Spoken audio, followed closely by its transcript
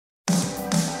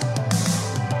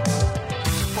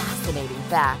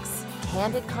facts,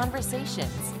 candid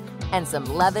conversations, and some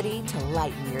levity to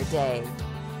lighten your day.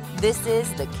 This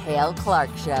is the Cale Clark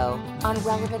Show on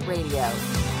Relevant Radio.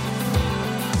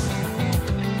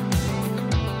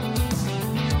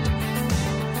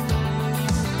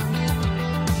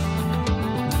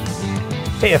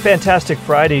 Hey, a fantastic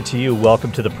Friday to you.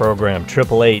 Welcome to the program.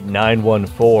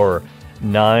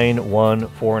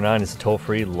 888-914-9149 is a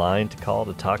toll-free line to call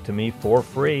to talk to me for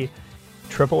free.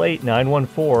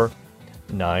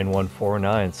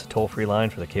 888-914-9149. It's a toll-free line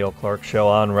for the Cale Clark Show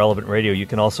on Relevant Radio. You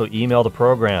can also email the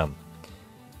program,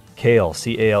 Cale,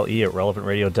 C-A-L-E, at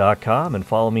relevantradio.com, and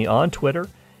follow me on Twitter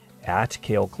at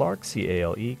Cale Clark,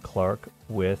 C-A-L-E, Clark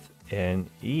with an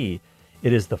E.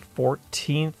 It is the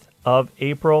 14th of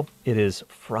April. It is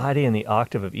Friday in the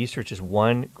octave of Easter. It's just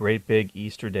one great big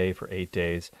Easter day for 8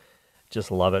 days. Just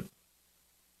love it.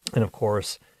 And of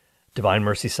course, Divine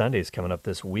Mercy Sunday is coming up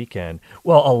this weekend.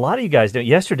 Well, a lot of you guys know,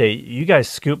 yesterday, you guys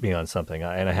scooped me on something,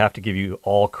 and I have to give you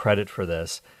all credit for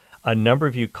this. A number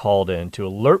of you called in to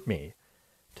alert me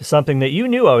to something that you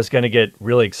knew I was going to get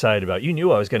really excited about. You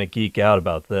knew I was going to geek out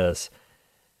about this.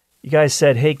 You guys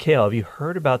said, hey, Cale, have you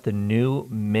heard about the new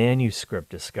manuscript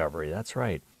discovery? That's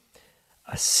right.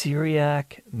 A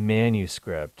Syriac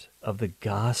manuscript of the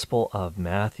Gospel of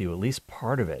Matthew, at least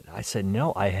part of it. I said,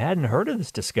 no, I hadn't heard of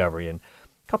this discovery. And a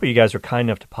couple of you guys were kind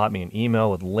enough to pop me an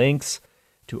email with links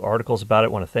to articles about it. I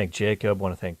want to thank Jacob,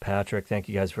 want to thank Patrick. Thank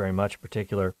you guys very much in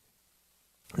particular.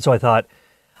 So I thought,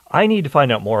 I need to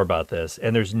find out more about this.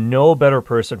 And there's no better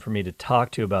person for me to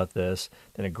talk to about this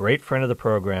than a great friend of the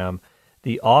program,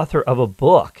 the author of a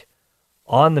book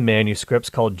on the manuscripts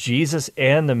called Jesus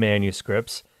and the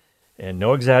Manuscripts. And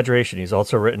no exaggeration, he's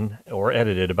also written or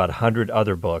edited about 100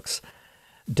 other books.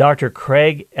 Dr.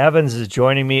 Craig Evans is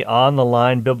joining me on the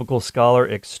line, biblical scholar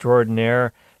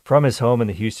extraordinaire from his home in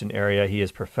the Houston area. He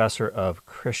is professor of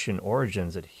Christian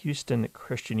origins at Houston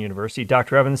Christian University.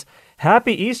 Dr. Evans,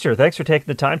 happy Easter. Thanks for taking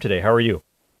the time today. How are you?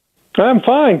 I'm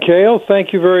fine, Cale.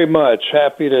 Thank you very much.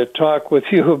 Happy to talk with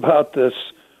you about this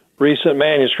recent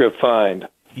manuscript find.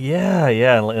 Yeah,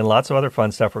 and lots of other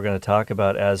fun stuff we're going to talk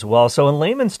about as well. So in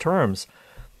layman's terms,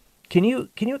 can you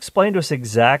explain to us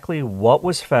exactly what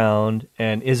was found,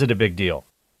 and is it a big deal?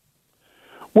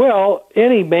 Well,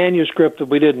 any manuscript that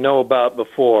we didn't know about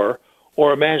before,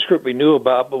 or a manuscript we knew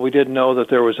about but we didn't know that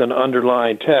there was an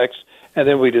underlying text, and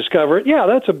then we discover it, yeah,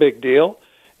 that's a big deal.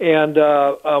 And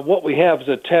what we have is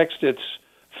a text that's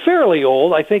fairly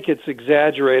old. I think it's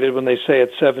exaggerated when they say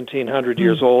it's 1,700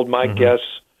 years old. My guess,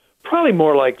 probably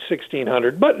more like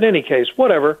 1,600, but in any case,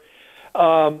 whatever.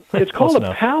 It's called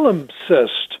a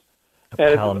palimpsest.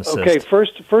 Okay,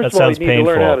 first of all, you need to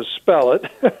learn how to spell it.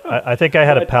 I think I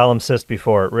had a palimpsest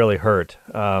before. It really hurt.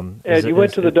 And you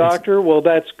went to the doctor? Well,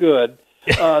 that's good.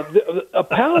 A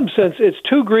palimpsest, it's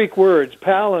two Greek words,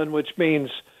 palin, which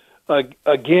means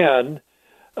again,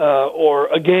 or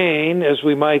again, as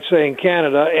we might say in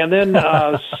Canada, and then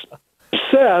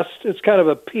psest, it's kind of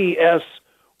a PS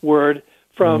word,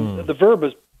 from the verb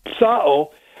is psao,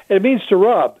 and it means to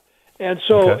rub. And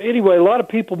so, anyway, a lot of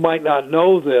people might not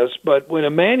know this, but when a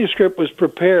manuscript was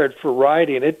prepared for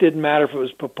writing, it didn't matter if it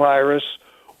was papyrus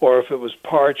or if it was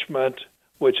parchment,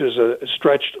 which is a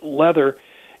stretched leather,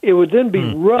 it would then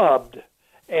be rubbed,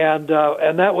 and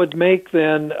that would make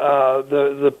then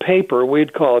the paper,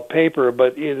 we'd call it paper,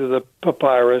 but either the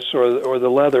papyrus or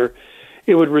the leather,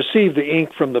 it would receive the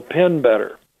ink from the pen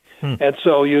better. And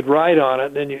so you'd write on it,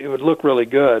 and then it would look really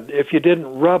good. If you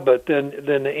didn't rub it, then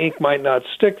the ink might not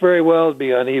stick very well, it'd be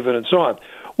uneven, and so on.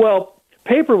 Well,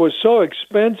 paper was so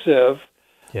expensive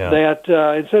that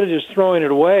instead of just throwing it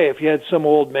away, if you had some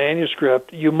old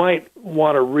manuscript, you might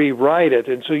want to rewrite it,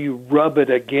 and so you rub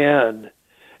it again.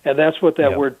 And that's what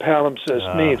that word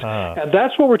palimpsest means. And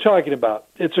that's what we're talking about.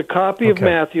 It's a copy of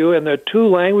Matthew, and the two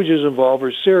languages involved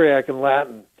are Syriac and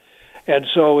Latin. And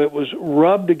so it was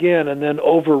rubbed again and then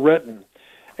overwritten.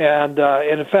 And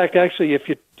in fact, actually, if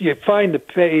you find the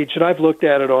page, and I've looked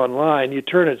at it online, you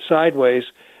turn it sideways,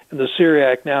 and the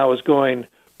Syriac now is going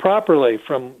properly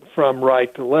from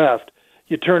right to left.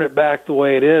 You turn it back the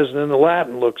way it is, and then the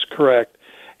Latin looks correct.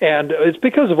 And it's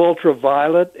because of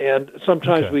ultraviolet, and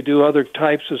sometimes we do other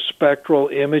types of spectral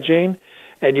imaging,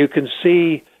 and you can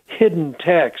see hidden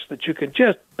text that you can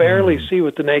just barely see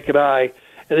with the naked eye.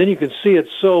 And then you can see it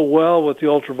so well with the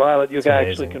ultraviolet, you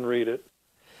actually can read it.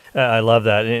 I love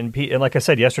that. And like I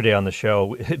said yesterday on the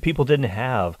show, people didn't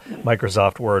have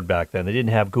Microsoft Word back then. They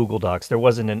didn't have Google Docs. There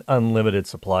wasn't an unlimited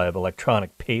supply of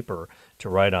electronic paper to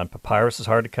write on. Papyrus is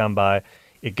hard to come by.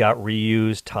 It got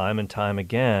reused time and time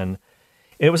again.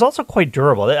 It was also quite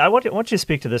durable. I want you to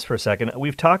speak to this for a second.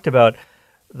 We've talked about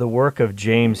the work of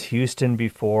James Houston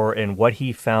before and what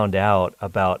he found out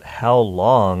about how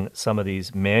long some of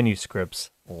these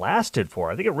manuscripts lasted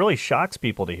for? I think it really shocks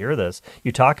people to hear this.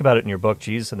 You talk about it in your book,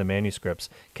 Jesus and the Manuscripts.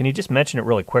 Can you just mention it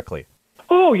really quickly?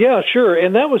 Oh, yeah, sure.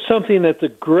 And that was something that the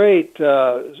great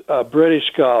British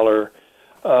scholar,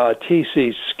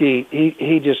 T.C. Skeet,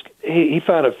 he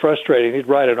found it frustrating. He'd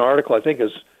write an article, I think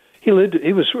he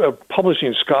was a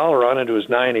publishing scholar on into his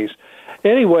 90s.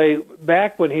 Anyway,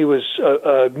 back when he was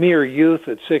a mere youth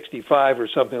at 65 or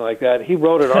something like that, he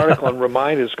wrote an article and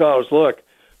reminded scholars, look,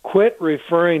 quit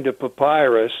referring to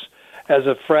papyrus as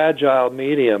a fragile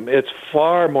medium. It's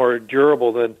far more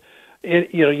durable than,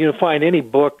 you find any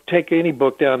book, take any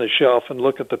book down the shelf and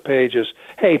look at the pages.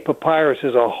 Hey, papyrus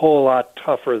is a whole lot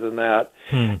tougher than that.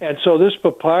 And so this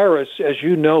papyrus, as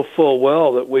you know full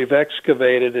well, that we've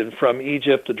excavated and from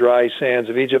Egypt, the dry sands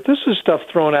of Egypt, this is stuff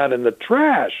thrown out in the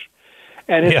trash.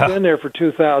 And it's been there for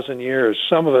 2,000 years,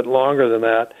 some of it longer than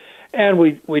that. And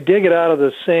we dig it out of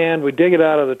the sand, we dig it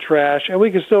out of the trash, and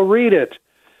we can still read it.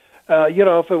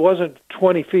 If it wasn't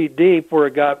 20 feet deep where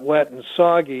it got wet and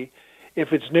soggy,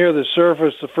 if it's near the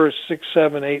surface, the first 6,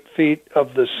 7, 8 feet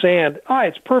of the sand,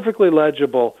 it's perfectly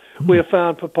legible. We have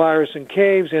found papyrus in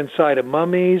caves, inside of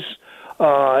mummies,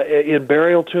 in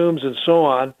burial tombs, and so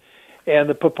on. And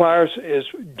the papyrus is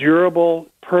durable,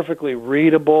 perfectly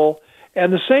readable.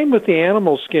 And the same with the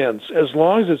animal skins. As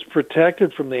long as it's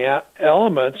protected from the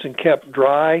elements and kept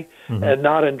dry and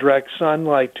not in direct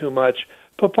sunlight too much,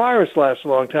 papyrus lasts a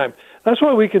long time. That's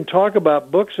why we can talk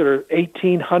about books that are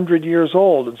 1,800 years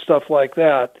old and stuff like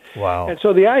that. Wow. And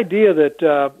so the idea that,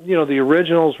 the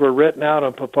originals were written out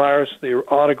on papyrus, the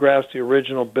autographs, the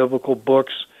original biblical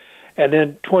books, and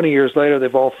then 20 years later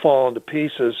they've all fallen to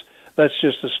pieces, that's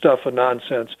just the stuff of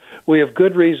nonsense. We have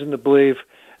good reason to believe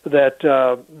that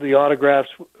the autographs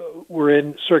were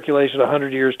in circulation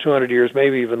 100 years, 200 years,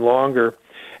 maybe even longer.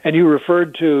 And you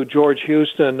referred to George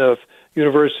Houston of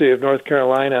University of North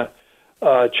Carolina,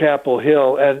 Chapel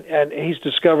Hill, and he's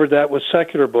discovered that with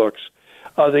secular books.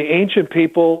 The ancient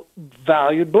people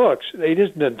valued books. They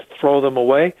just didn't throw them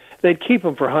away. They'd keep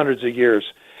them for hundreds of years.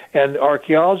 And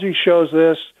archaeology shows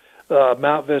this.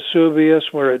 Mount Vesuvius,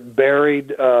 where it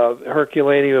buried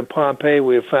Herculaneum and Pompeii,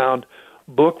 we have found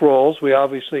book rolls. We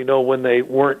obviously know when they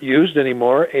weren't used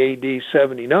anymore, AD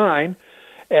 79.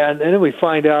 And then we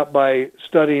find out by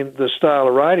studying the style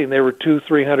of writing, they were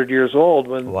 200-300 years old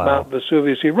when Mount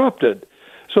Vesuvius erupted.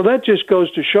 So that just goes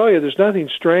to show you there's nothing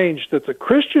strange that the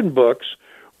Christian books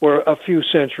were a few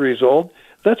centuries old.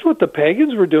 That's what the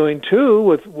pagans were doing, too,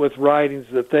 with writings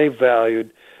that they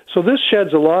valued. So this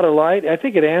sheds a lot of light. I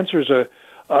think it answers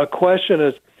a question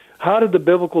as how did the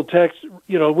biblical text,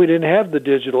 we didn't have the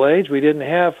digital age. We didn't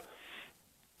have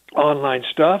online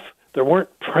stuff. There weren't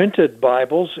printed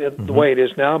Bibles in the way it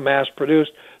is now,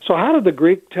 mass-produced. So how did the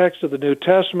Greek text of the New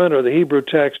Testament or the Hebrew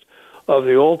text of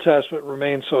the Old Testament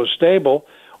remain so stable?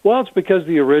 Well, it's because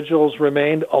the originals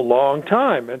remained a long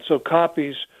time, and so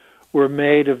copies were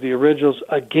made of the originals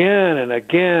again and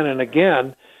again and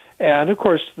again. And, of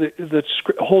course, the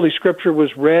Holy Scripture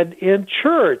was read in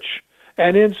church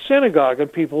and in synagogue,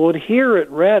 and people would hear it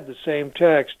read, the same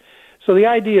text. So the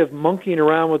idea of monkeying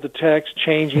around with the text,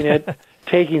 changing it,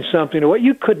 taking something away,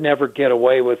 you could never get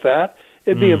away with that.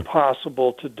 It'd be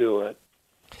impossible to do it.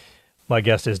 My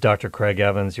guest is Dr. Craig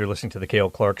Evans. You're listening to the Cale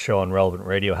Clark Show on Relevant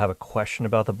Radio. Have a question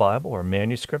about the Bible or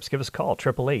manuscripts? Give us a call,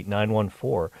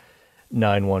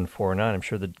 888-914-9149. I'm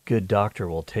sure the good doctor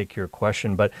will take your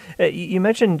question. But you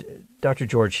mentioned Dr.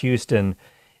 George Houston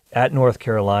at North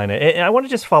Carolina. And I want to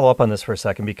just follow up on this for a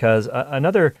second because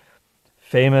another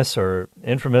famous or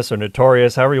infamous or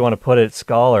notorious, however you want to put it,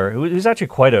 scholar, who's actually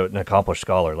quite an accomplished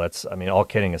scholar, all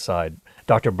kidding aside,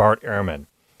 Dr. Bart Ehrman.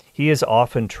 He is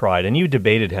often tried, and you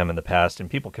debated him in the past, and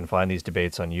people can find these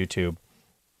debates on YouTube,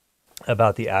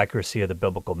 about the accuracy of the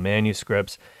biblical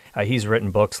manuscripts. He's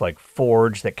written books like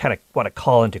Forge that kind of want to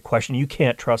call into question, you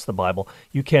can't trust the Bible,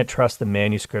 you can't trust the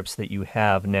manuscripts that you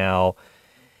have now.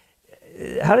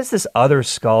 How does this other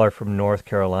scholar from North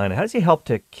Carolina, how does he help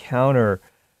to counter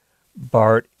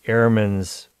Bart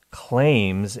Ehrman's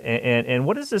claims, and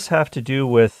what does this have to do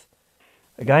with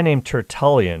a guy named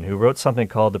Tertullian who wrote something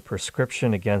called The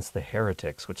Prescription Against the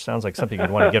Heretics, which sounds like something you'd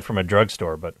want to get from a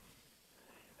drugstore, but...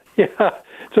 Yeah,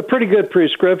 it's a pretty good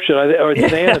prescription, or it's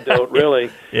an antidote, really.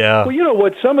 Yeah. Well,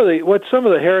 what some of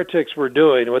the heretics were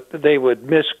doing, they would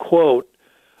misquote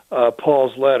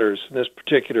Paul's letters in this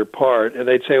particular part, and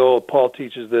they'd say, "Oh, Paul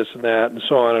teaches this and that, and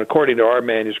so on." And according to our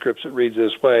manuscripts, it reads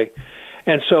this way.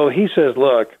 And so he says,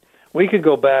 "Look, we could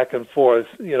go back and forth,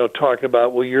 talking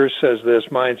about, well, yours says this,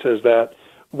 mine says that.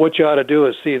 What you ought to do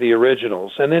is see the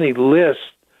originals." And then he lists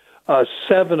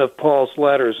 7 of Paul's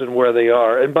letters and where they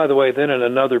are. And by the way, then in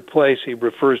another place he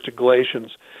refers to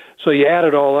Galatians. So you add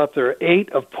it all up, there are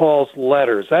 8 of Paul's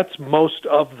letters. That's most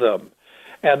of them.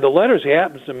 And the letters he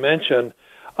happens to mention,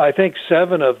 I think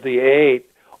 7 of the 8,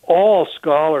 all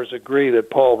scholars agree that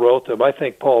Paul wrote them. I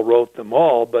think Paul wrote them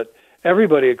all, but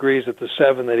everybody agrees that the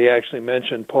 7 that he actually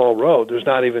mentioned Paul wrote. There's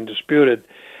not even disputed.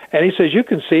 And he says you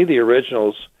can see the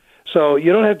originals, so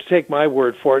you don't have to take my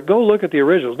word for it. Go look at the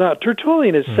originals. Now,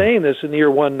 Tertullian is saying this in the year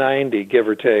 190, give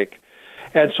or take.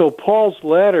 And so Paul's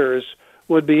letters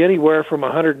would be anywhere from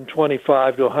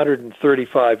 125 to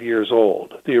 135 years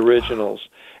old, the originals.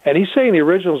 And he's saying the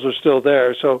originals are still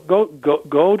there. So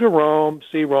go to Rome,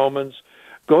 see Romans.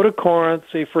 Go to Corinth,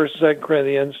 see 1st and 2nd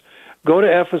Corinthians. Go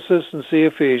to Ephesus and see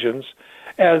Ephesians.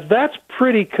 And that's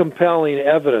pretty compelling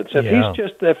evidence.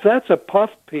 If that's a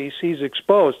puff piece, he's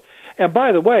exposed. And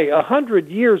by the way, 100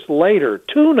 years later,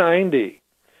 290,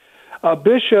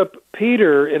 Bishop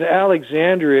Peter in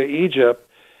Alexandria, Egypt,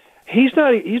 he's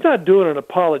not doing an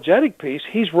apologetic piece.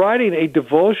 He's writing a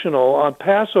devotional on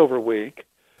Passover week,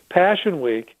 Passion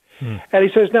Week, and he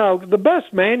says, now, the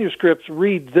best manuscripts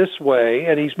read this way,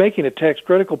 and he's making a text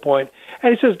critical point,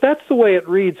 and he says that's the way it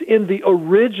reads in the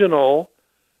original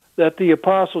that the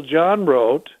Apostle John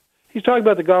wrote. He's talking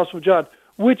about the Gospel of John,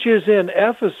 which is in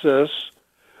Ephesus,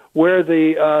 where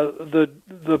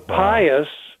the pious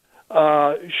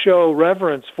show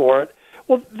reverence for it.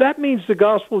 Well, that means the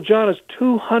Gospel of John is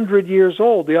 200 years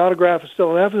old. The autograph is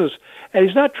still in Ephesus, and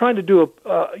he's not trying to do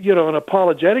an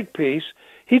apologetic piece.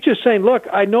 He's just saying, look,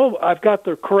 I know I've got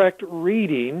the correct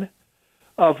reading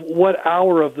of what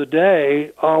hour of the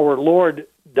day our Lord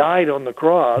died on the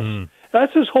cross.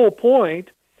 That's his whole point.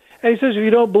 And he says, if you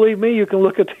don't believe me, you can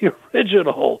look at the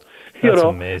original. That's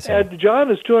amazing. And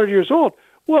John is 200 years old.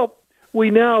 Well, we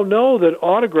now know that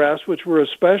autographs, which were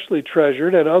especially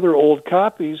treasured, and other old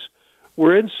copies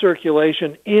were in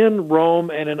circulation in Rome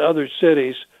and in other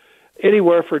cities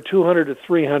anywhere for 200 to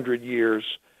 300 years.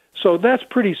 So that's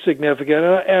pretty significant.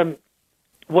 And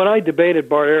when I debated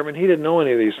Bart Ehrman, he didn't know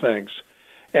any of these things.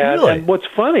 And what's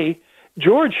funny,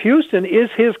 George Houston is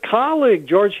his colleague.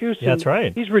 George Houston, that's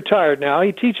right. He's retired now.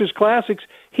 He teaches classics.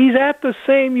 He's at the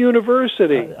same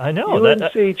university. I know.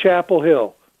 UNC Chapel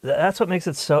Hill. That's what makes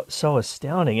it so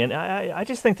astounding. And I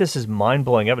just think this is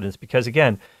mind-blowing evidence because,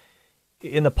 again,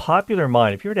 in the popular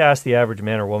mind, if you were to ask the average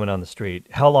man or woman on the street,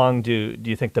 how long do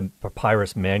you think the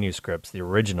papyrus manuscripts, the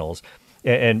originals,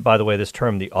 and by the way, this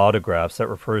term, the autographs, that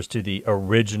refers to the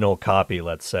original copy,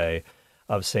 let's say,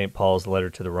 of St. Paul's letter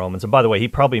to the Romans. And by the way, he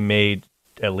probably made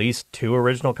at least 2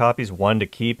 original copies, one to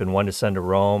keep and one to send to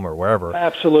Rome or wherever.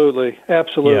 Absolutely.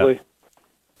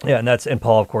 Yeah, and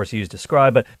Paul, of course, used a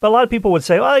scribe. But a lot of people would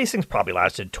say, well, these things probably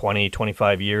lasted 20,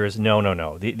 25 years.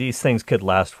 No. These things could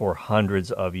last for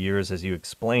hundreds of years, as you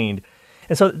explained.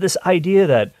 And so this idea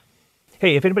that,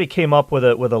 hey, if anybody came up with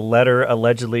a letter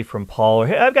allegedly from Paul, or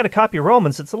hey, I've got a copy of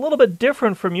Romans, it's a little bit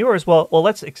different from yours. Well,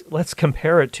 let's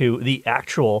compare it to the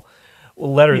actual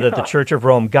letter that the Church of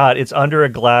Rome got. It's under a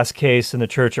glass case in the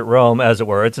Church at Rome, as it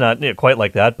were. It's not quite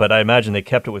like that, but I imagine they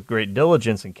kept it with great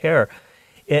diligence and care.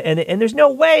 And there's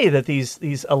no way that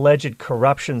these alleged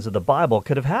corruptions of the Bible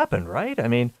could have happened, right? I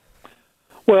mean,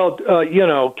 well,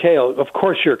 Cale, of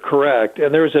course you're correct.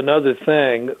 And there's another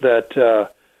thing that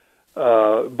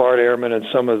Bart Ehrman and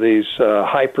some of these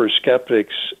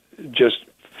hyper-skeptics just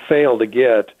fail to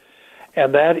get,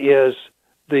 and that is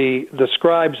the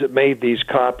scribes that made these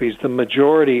copies, the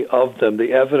majority of them,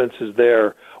 the evidence is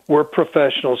there, were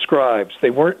professional scribes. They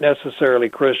weren't necessarily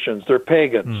Christians. They're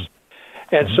pagans.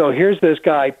 And so here's this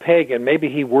guy, pagan. Maybe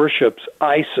he worships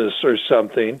Isis or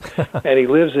something, and he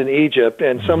lives in Egypt,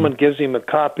 and someone gives him a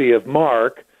copy of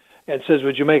Mark and says,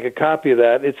 would you make a copy of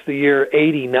that? It's the year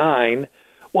 89.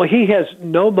 Well, he has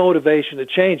no motivation to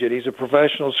change it. He's a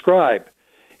professional scribe.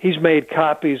 He's made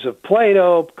copies of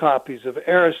Plato, copies of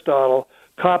Aristotle,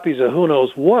 copies of who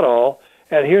knows what all,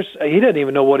 and he doesn't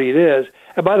even know what it is.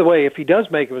 And by the way, if he does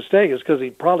make a mistake, it's because he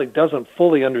probably doesn't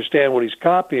fully understand what he's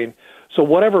copying. So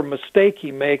whatever mistake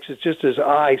he makes, it's just his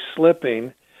eye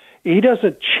slipping. He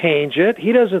doesn't change it.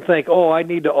 He doesn't think, I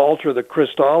need to alter the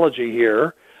Christology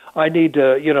here. I need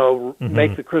to,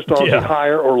 make the Christology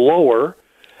higher or lower.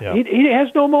 Yeah. He has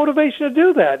no motivation to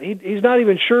do that. He's not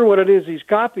even sure what it is he's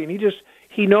copying.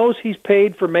 He knows he's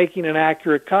paid for making an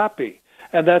accurate copy,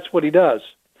 and that's what he does.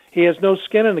 He has no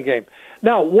skin in the game.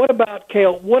 Now, what about,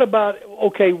 Cale,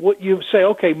 what you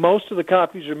say, most of the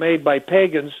copies are made by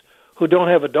pagans who don't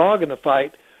have a dog in the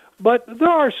fight, but there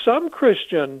are some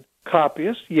Christian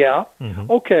copyists,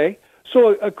 okay. So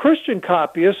a Christian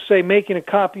copyist, say, making a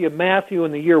copy of Matthew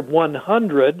in the year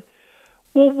 100,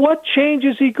 Well, what change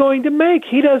is he going to make?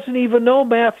 He doesn't even know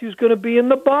Matthew's going to be in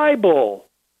the Bible.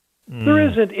 There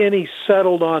isn't any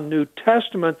settled on New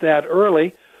Testament that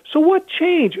early. So what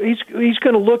change? He's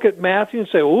going to look at Matthew and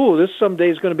say, "Oh, this someday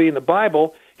is going to be in the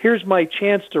Bible. Here's my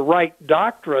chance to write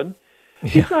doctrine." Yeah.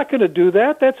 He's not going to do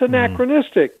that. That's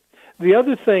anachronistic. The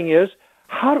other thing is,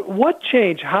 what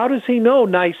change? How does he know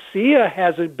Nicaea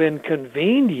hasn't been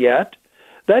convened yet?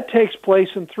 That takes place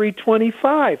in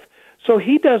 325. So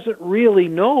he doesn't really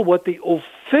know what the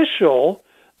official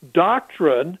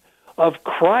doctrine of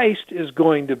Christ is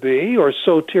going to be, or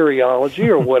soteriology,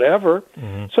 or whatever.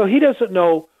 So he doesn't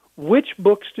know which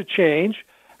books to change,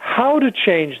 how to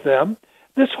change them.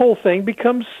 This whole thing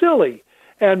becomes silly.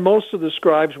 And most of the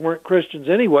scribes weren't Christians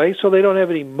anyway, so they don't have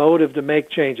any motive to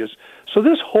make changes. So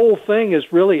this whole thing is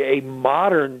really a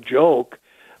modern joke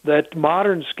that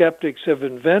modern skeptics have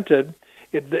invented.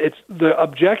 The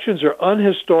objections are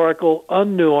unhistorical,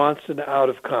 unnuanced, and out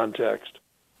of context.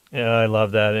 Yeah, I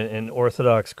love that. And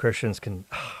Orthodox Christians can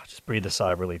just breathe a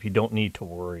sigh of relief. You don't need to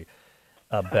worry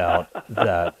about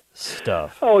that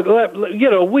stuff.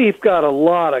 Oh, we've got a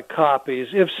lot of copies.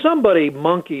 If somebody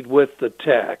monkeyed with the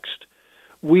text,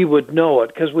 we would know it,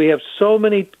 because we have so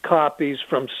many copies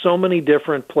from so many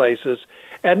different places,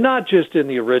 and not just in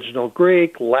the original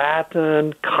Greek,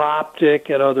 Latin, Coptic,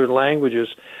 and other languages.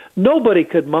 Nobody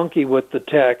could monkey with the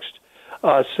text,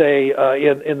 say,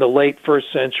 in the late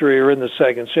 1st century or in the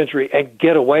 2nd century, and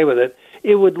get away with it.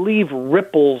 It would leave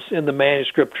ripples in the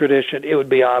manuscript tradition. It would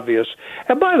be obvious.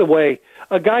 And by the way,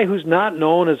 a guy who's not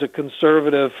known as a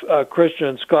conservative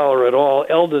Christian scholar at all,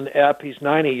 Eldon Epp, he's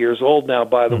 90 years old now,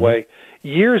 by the way.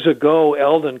 Years ago,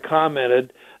 Eldon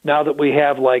commented, now that we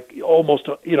have almost,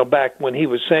 back when he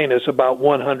was saying this, about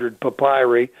 100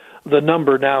 papyri, the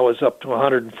number now is up to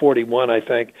 141, I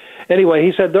think. Anyway,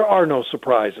 he said there are no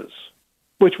surprises,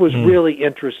 which was really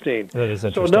interesting. That is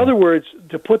interesting. So in other words,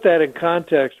 to put that in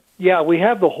context, yeah, we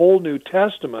have the whole New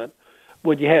Testament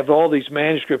when you have all these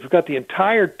manuscripts. We've got the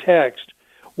entire text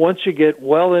once you get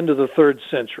well into the 3rd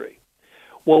century.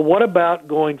 Well, what about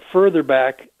going further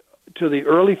back to the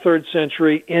early 3rd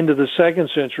century into the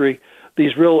 2nd century?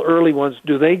 These real early ones,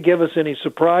 do they give us any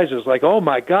surprises? Like, oh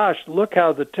my gosh, look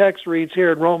how the text reads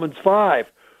here in Romans 5.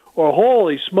 Or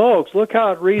holy smokes, look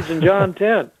how it reads in John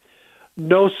 10.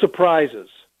 No surprises.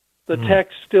 The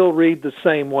texts still read the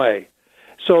same way.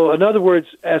 So in other words,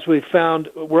 as we found,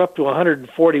 we're up to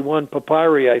 141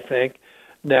 papyri, I think,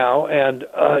 now, and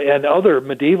other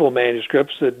medieval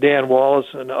manuscripts that Dan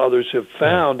Wallace and others have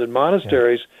found in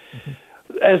monasteries.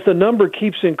 As the number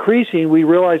keeps increasing, we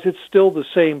realize it's still the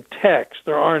same text.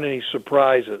 There aren't any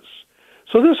surprises.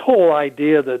 So this whole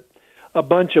idea that a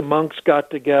bunch of monks got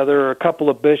together, or a couple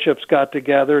of bishops got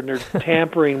together, and they're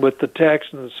tampering with the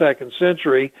text in the 2nd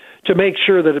century to make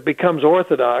sure that it becomes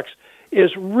orthodox,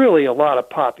 is really a lot of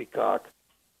poppycock.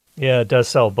 Yeah, it does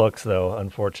sell books, though,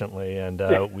 unfortunately, and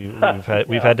we've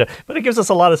had to. But it gives us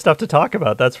a lot of stuff to talk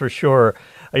about. That's for sure.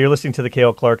 You're listening to the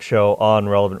Cale Clark Show on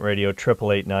Relevant Radio,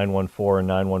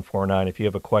 888-914-9149. If you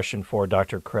have a question for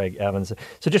Dr. Craig Evans,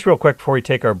 so just real quick before we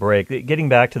take our break, getting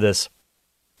back to this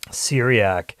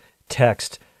Syriac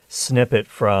text snippet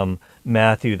from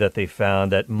Matthew that they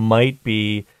found that might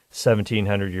be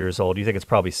 1,700 years old. You think it's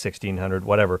probably 1,600,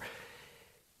 whatever.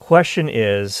 Question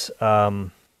is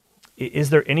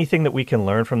there anything that we can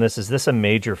learn from this? Is this a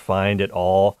major find at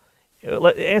all?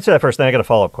 Answer that first, then I got a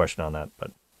follow-up question on that.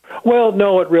 But well,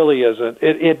 no, it really isn't.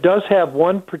 It does have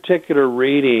one particular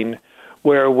reading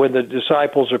where when the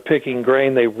disciples are picking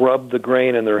grain, they rub the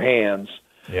grain in their hands.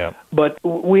 Yeah. But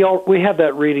we have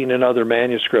that reading in other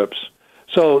manuscripts.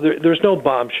 So there's no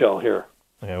bombshell here.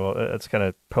 Yeah, well, that's kind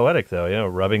of poetic, though.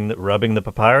 Rubbing the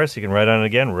papyrus. You can write on it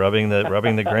again. Rubbing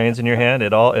the grains in your hand.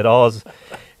 It's all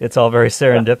very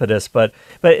serendipitous. But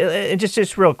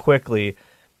just real quickly,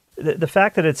 the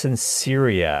fact that it's in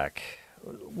Syriac,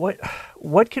 what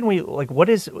can we What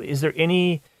is there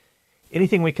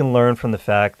anything we can learn from the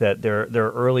fact that there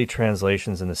are early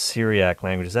translations in the Syriac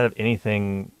language? Does that have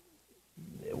anything?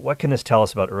 What can this tell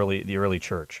us about the early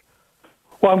church?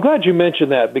 Well, I'm glad you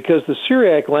mentioned that, because the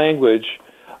Syriac language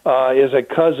is a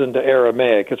cousin to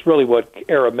Aramaic. It's really what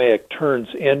Aramaic turns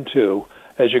into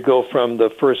as you go from the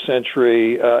 1st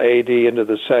century AD into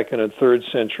the 2nd and 3rd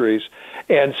centuries.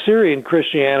 And Syrian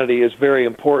Christianity is very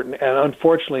important, and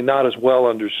unfortunately not as well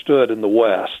understood in the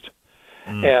West.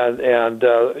 And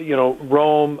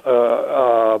Rome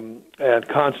and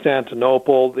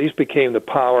Constantinople, these became the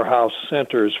powerhouse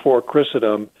centers for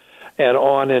Christendom and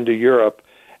on into Europe.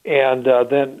 And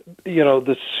then,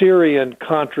 the Syrian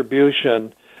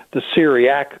contribution, the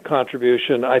Syriac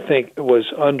contribution, I think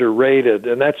was underrated,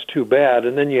 and that's too bad.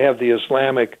 And then you have the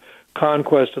Islamic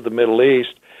conquest of the Middle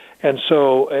East, and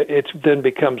so it then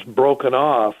becomes broken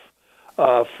off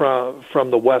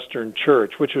from the Western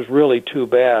Church, which was really too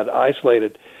bad,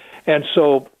 isolated. And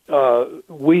so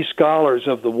we scholars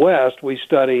of the West, we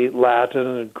study Latin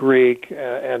and Greek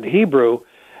and Hebrew,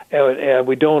 and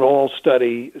we don't all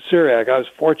study Syriac. I was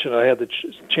fortunate I had the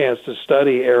chance to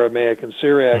study Aramaic and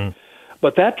Syriac,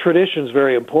 but that tradition is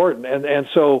very important. And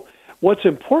so what's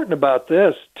important about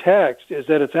this text is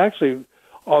that it's actually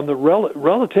on the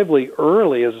relatively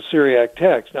early as a Syriac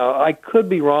text. Now, I could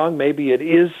be wrong. Maybe it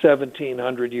is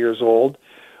 1,700 years old,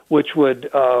 which would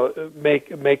make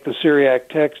the Syriac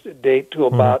text date to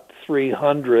about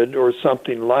 300 or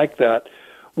something like that,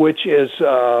 which is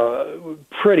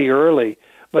pretty early.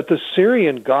 But the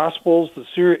Syrian Gospels,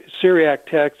 the Syriac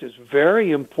text, is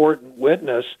very important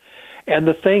witness. And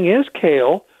the thing is,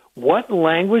 Cale, what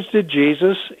language did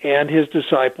Jesus and his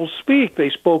disciples speak? They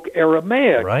spoke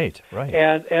Aramaic. Right.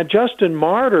 And Justin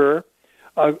Martyr,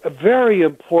 a very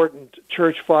important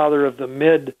church father of the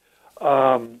mid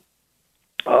 2nd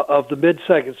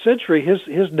century,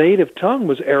 his native tongue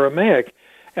was Aramaic.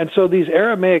 And so these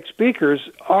Aramaic speakers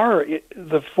are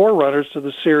the forerunners to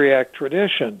the Syriac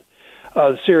tradition.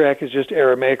 The Syriac is just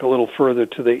Aramaic a little further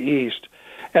to the east.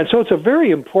 And so it's a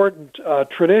very important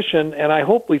tradition, and I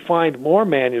hope we find more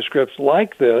manuscripts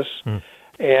like this.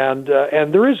 And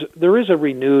there is a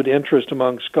renewed interest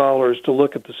among scholars to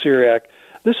look at the Syriac.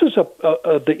 This is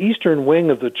the eastern wing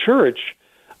of the church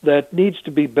that needs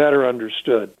to be better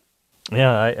understood.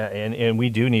 Yeah, and we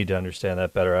do need to understand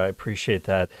that better. I appreciate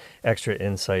that extra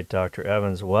insight, Dr.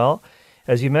 Evans. Well,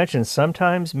 as you mentioned,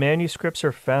 sometimes manuscripts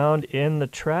are found in the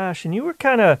trash, and you were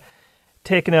kind of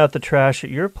taking out the trash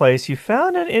at your place. You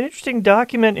found an interesting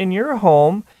document in your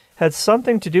home, had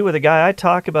something to do with a guy I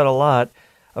talk about a lot,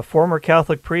 a former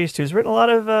Catholic priest who's written a lot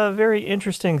of very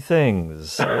interesting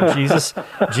things. Jesus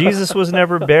was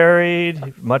never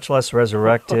buried, much less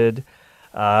resurrected.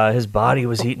 His body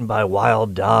was eaten by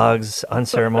wild dogs,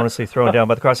 unceremoniously thrown down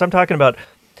by the cross. I'm talking about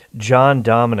John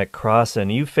Dominic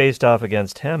Crossan. You faced off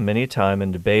against him many a time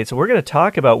in debates. So we're going to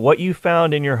talk about what you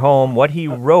found in your home, what he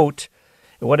wrote,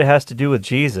 and what it has to do with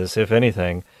Jesus, if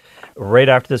anything, right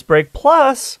after this break.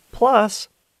 Plus,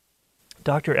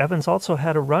 Dr. Evans also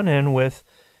had a run-in with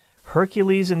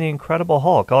Hercules and the Incredible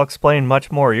Hulk. I'll explain much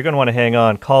more. You're going to want to hang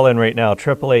on. Call in right now,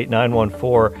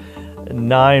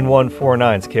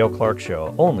 888-914-9149. It's Cale Clark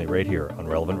Show, only right here on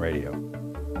Relevant Radio.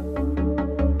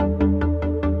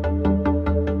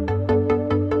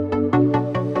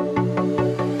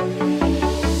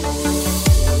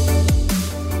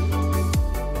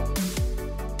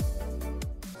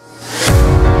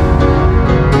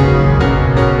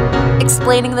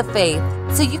 Explaining the faith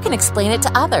so you can explain it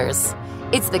to others.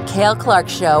 It's the Cale Clark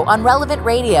Show on Relevant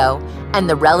Radio and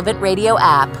the Relevant Radio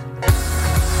app.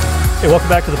 Hey, welcome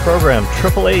back to the program.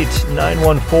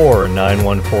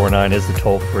 888-914-9149 is the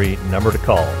toll-free number to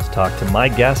call. Let's talk to my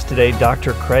guest today,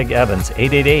 Dr. Craig Evans,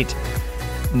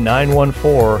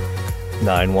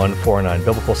 888-914-9149.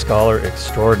 Biblical scholar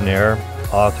extraordinaire,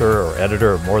 author or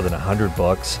editor of more than 100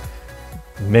 books,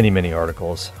 many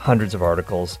articles, hundreds of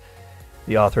articles.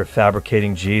 The author of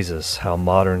Fabricating Jesus, How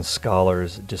Modern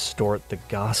Scholars Distort the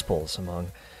Gospels,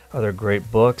 among other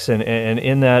great books. And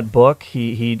in that book,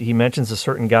 he mentions a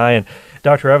certain guy. And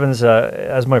Dr. Evans,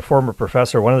 as my former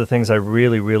professor, one of the things I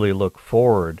really look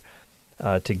forward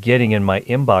to getting in my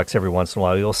inbox every once in a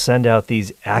while, you'll send out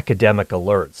these academic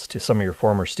alerts to some of your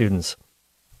former students.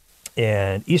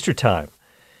 And Easter time,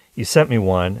 you sent me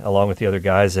one along with the other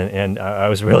guys, and I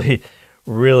was really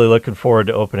looking forward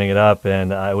to opening it up,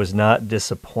 and I was not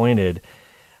disappointed.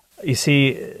 You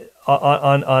see,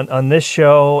 on this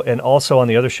show and also on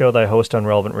the other show that I host on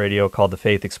Relevant Radio called The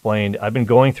Faith Explained, I've been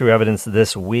going through evidence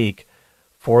this week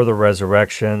for the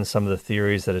resurrection, some of the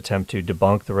theories that attempt to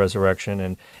debunk the resurrection.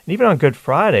 And even on Good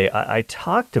Friday, I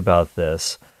talked about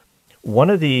this.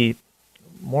 One of the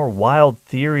more wild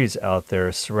theories out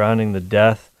there surrounding the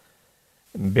death,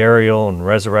 burial, and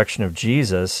resurrection of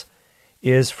Jesus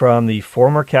is from the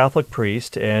former Catholic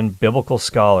priest and biblical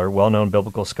scholar, well-known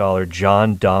biblical scholar,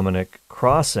 John Dominic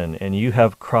Crossan. And you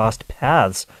have crossed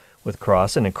paths with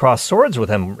Crossan and crossed swords with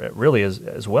him really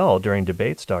as well during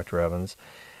debates, Dr. Evans.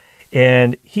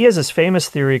 And he has this famous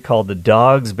theory called the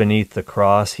dogs beneath the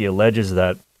cross. He alleges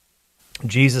that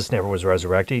Jesus never was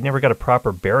resurrected. He never got a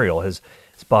proper burial. His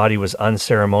body was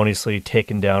unceremoniously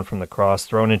taken down from the cross,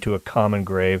 thrown into a common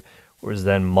grave, was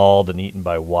then mauled and eaten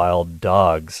by wild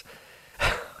dogs.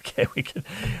 Okay, we can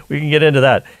get into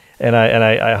that. And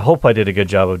I hope I did a good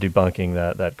job of debunking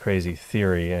that crazy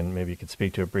theory, and maybe you could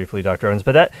speak to it briefly, Dr. Evans.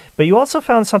 But you also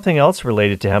found something else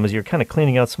related to him as you're kind of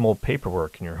cleaning out some old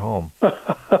paperwork in your home.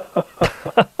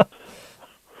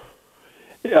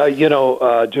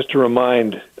 Just to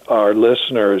remind our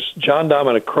listeners, John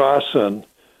Dominic Crossan,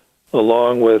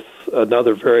 along with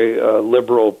another very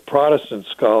liberal Protestant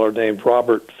scholar named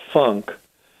Robert Funk,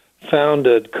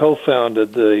 co-founded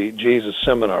the Jesus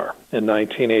Seminar in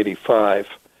 1985.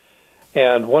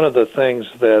 And one of the things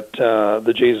that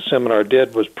the Jesus Seminar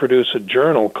did was produce a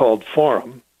journal called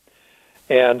Forum.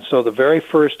 And so the very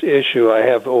first issue, I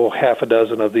have half a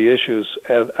dozen of the issues,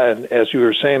 and as you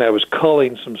were saying, I was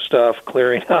culling some stuff,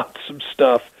 clearing out some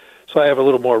stuff, so I have a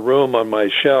little more room on my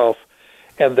shelf.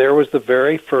 And there was the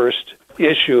very first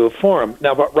issue of Forum.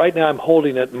 Now, but right now I'm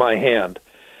holding it in my hand.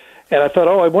 And I thought,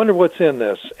 I wonder what's in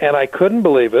this. And I couldn't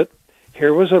believe it.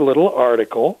 Here was a little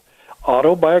article,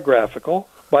 autobiographical,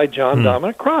 by John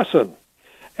Dominic Crossan.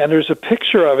 And there's a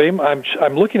picture of him. I'm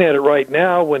looking at it right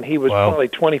now when he was probably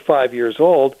 25 years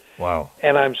old. Wow.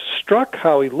 And I'm struck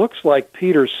how he looks like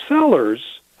Peter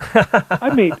Sellers.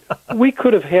 I mean, we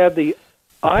could have had the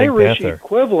Irish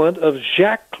equivalent of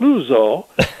Jacques Clouseau.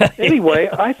 Anyway,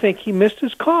 I think he missed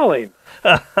his calling.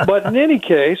 But in any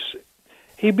case,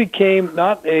 he became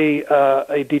not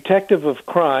a detective of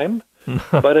crime,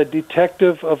 but a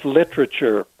detective of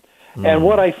literature. And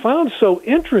what I found so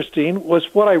interesting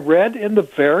was what I read in the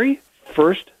very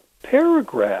first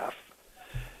paragraph.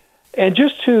 And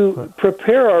just to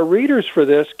prepare our readers for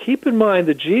this, keep in mind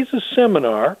the Jesus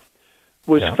Seminar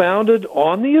was founded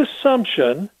on the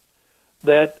assumption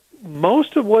that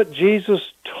most of what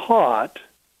Jesus taught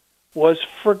was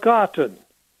forgotten,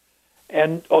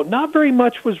 and not very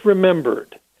much was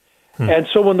remembered. And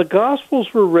so when the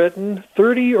Gospels were written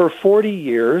 30 or 40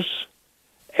 years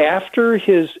after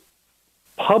his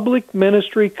public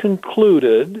ministry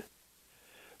concluded,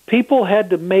 people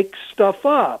had to make stuff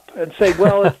up and say,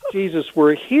 well, if Jesus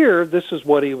were here, this is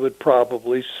what he would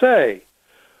probably say.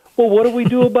 Well, what do we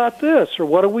do about this? Or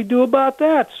what do we do about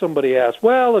that? Somebody asked.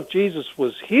 Well, if Jesus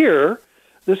was here,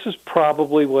 this is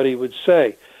probably what he would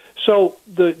say. So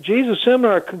the Jesus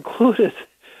Seminar concluded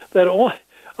that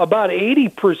about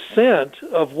 80%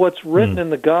 of what's written in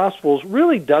the Gospels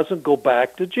really doesn't go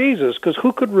back to Jesus, because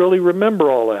who could really remember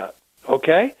all that?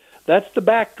 Okay? That's the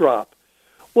backdrop.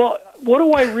 Well, what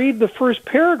do I read the first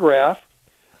paragraph?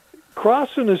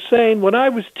 Crossan is saying, when I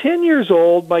was 10 years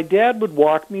old, my dad would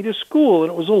walk me to school,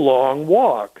 and it was a long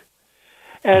walk.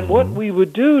 And what we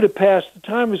would do to pass the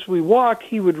time as we walked,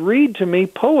 he would read to me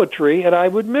poetry, and I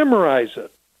would memorize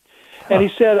it. And he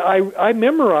said, I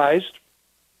memorized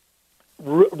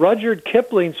Rudyard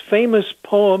Kipling's famous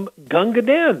poem, Gunga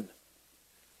Din.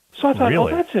 So I thought,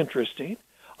 that's interesting.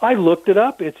 I looked it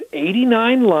up. It's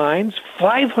 89 lines,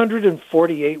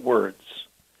 548 words.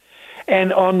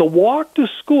 And on the walk to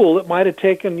school, it might have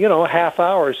taken, a half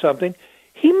hour or something,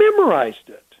 he memorized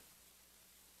it.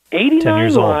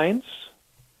 89 lines.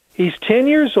 He's 10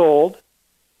 years old.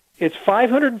 It's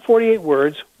 548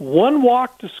 words, one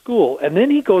walk to school. And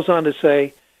then he goes on to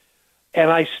say,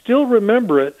 and I still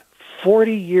remember it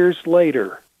 40 years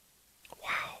later.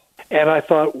 Wow. And I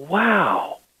thought,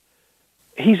 wow,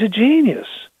 he's a genius.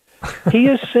 He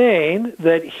is saying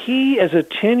that he, as a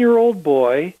 10-year-old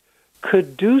boy,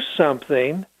 could do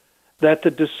something that the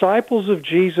disciples of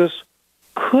Jesus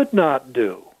could not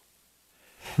do.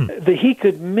 That he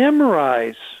could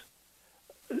memorize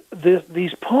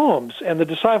these poems, and the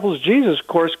disciples of Jesus, of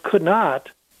course, could not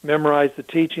memorize the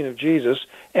teaching of Jesus,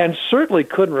 and certainly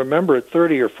couldn't remember it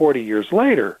 30 or 40 years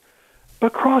later.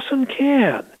 But Crossan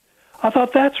can. I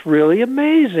thought that's really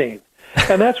amazing.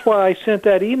 And that's why I sent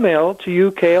that email to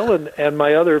you, Cale, and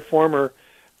my other former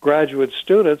graduate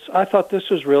students. I thought this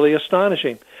was really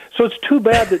astonishing. So it's too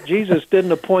bad that Jesus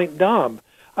didn't appoint Dom.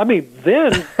 I mean,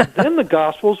 then the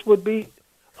Gospels would be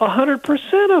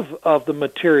 100% of the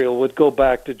material would go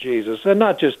back to Jesus, and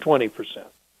not just 20%.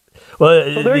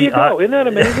 Well, so there you go. Isn't that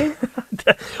amazing?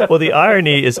 Well, the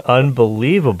irony is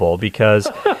unbelievable, because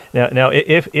now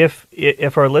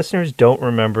if our listeners don't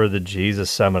remember the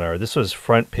Jesus Seminar, this was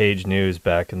front page news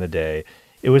back in the day.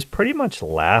 It was pretty much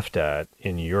laughed at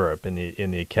in Europe in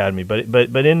the academy,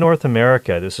 but in North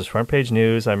America, this was front page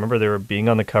news. I remember they were being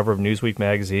on the cover of Newsweek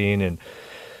magazine, and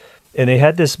they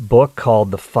had this book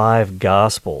called The Five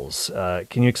Gospels.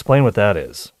 Can you explain what that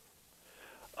is?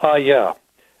 Yeah.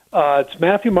 It's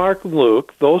Matthew, Mark, and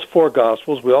Luke, those four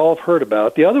Gospels we all have heard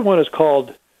about. The other one is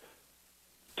called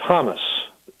Thomas.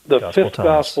 The fifth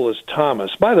Gospel is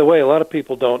Thomas. By the way, a lot of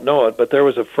people don't know it, but there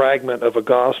was a fragment of a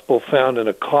Gospel found in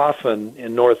a coffin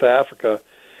in North Africa,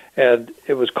 and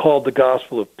it was called the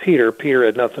Gospel of Peter. Peter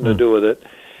had nothing to do with it.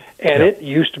 And it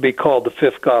used to be called the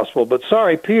fifth gospel. But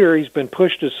sorry, Peter, he's been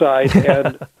pushed aside,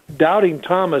 and doubting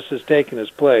Thomas has taken his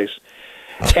place.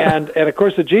 And of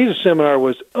course, the Jesus Seminar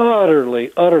was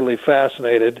utterly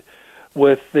fascinated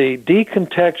with the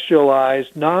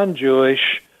decontextualized,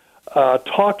 non-Jewish,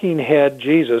 talking head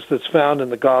Jesus that's found in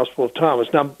the Gospel of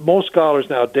Thomas. Now, most scholars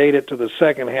now date it to the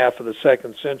second half of the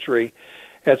 2nd century,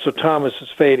 and so Thomas is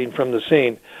fading from the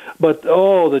scene. But,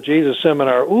 the Jesus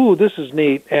Seminar, this is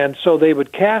neat. And so they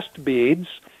would cast beads.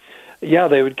 Yeah,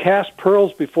 they would cast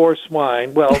pearls before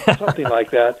swine. Well, something like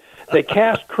that. They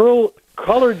cast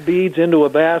colored beads into a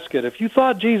basket. If you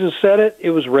thought Jesus said it,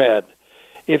 it was red.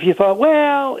 If you thought,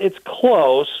 well, it's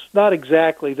close, not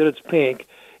exactly that it's pink.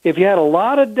 If you had a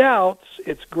lot of doubts,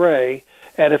 it's gray.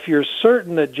 And if you're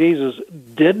certain that Jesus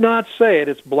did not say it,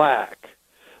 it's black.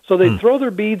 So they'd throw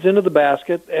their beads into the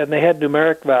basket, and they had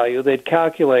numeric value. They'd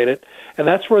calculate it, and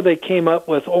that's where they came up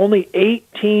with only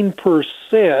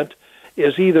 18%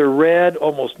 is either red,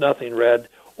 almost nothing red,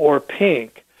 or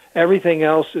pink. Everything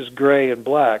else is gray and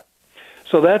black.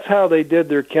 So that's how they did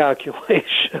their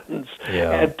calculations.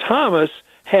 Yeah. And Thomas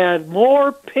had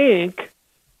more pink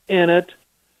in it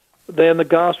than the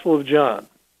Gospel of John.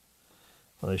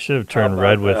 Well, they should have turned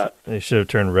red with. They should have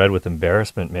turned red with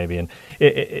embarrassment, maybe, and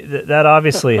that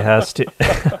obviously has to.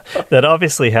 That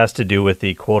obviously has to do with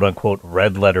the quote unquote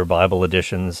red letter Bible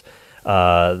editions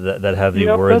that have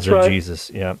the words of Jesus,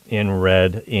 in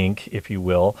red ink, if you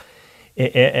will,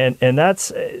 and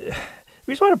that's.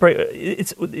 We just want to break.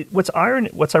 It's what's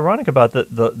ironic about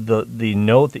the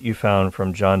note that you found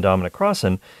from John Dominic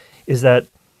Crossan is that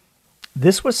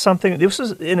this was something. This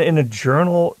was in a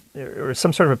journal or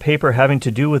some sort of a paper having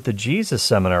to do with the Jesus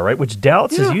Seminar, right? Which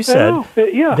doubts, as you said,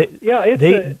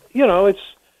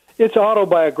 it's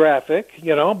autobiographic,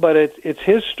 but it's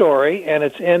his story, and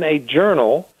it's in a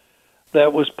journal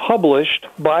that was published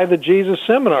by the Jesus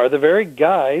Seminar, the very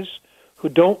guys who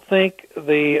don't think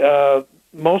the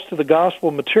most of the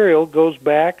gospel material goes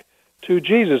back to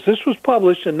Jesus. This was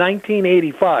published in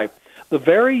 1985, the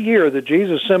very year the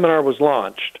Jesus Seminar was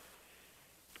launched.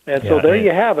 And so there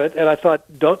you have it. And I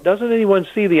thought, doesn't anyone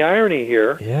see the irony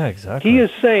here? Yeah, exactly. He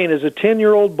is saying, as a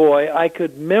 10-year-old boy, I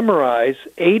could memorize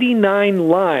 89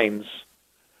 lines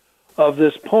of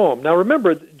this poem. Now,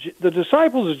 remember, the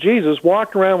disciples of Jesus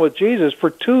walked around with Jesus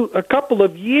for a couple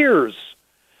of years.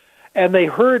 And they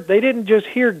didn't just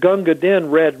hear Gunga Din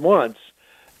read once.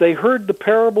 They heard the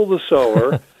parable of the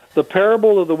sower, the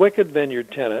parable of the wicked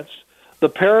vineyard tenants, the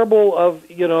parable of,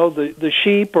 the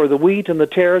sheep or the wheat and the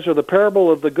tares, or the parable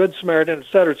of the Good Samaritan, et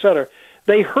cetera, et cetera.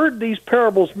 They heard these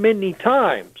parables many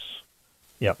times.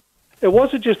 Yep. It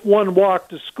wasn't just one walk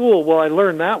to school, well, I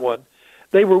learned that one.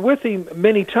 They were with him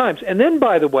many times. And then,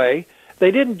 by the way, they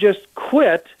didn't just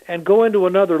quit and go into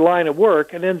another line of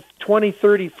work, and then 20,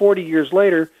 30, 40 years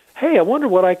later, hey, I wonder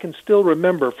what I can still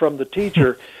remember from the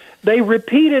teacher. They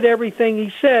repeated everything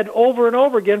he said over and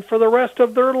over again for the rest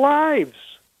of their lives.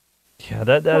 Yeah,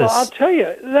 that is. I'll tell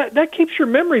you, that keeps your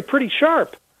memory pretty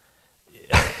sharp.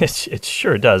 It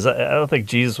sure does. I don't think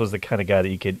Jesus was the kind of guy that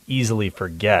you could easily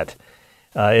forget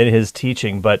in his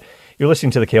teaching. But you're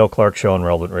listening to the Cale Clark Show on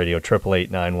Relevant Radio,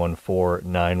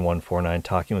 888-914-9149,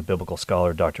 talking with biblical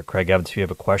scholar Dr. Craig Evans. If you have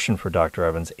a question for Dr.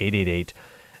 Evans,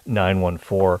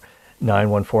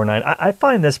 888-914-9149. I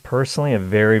find this personally a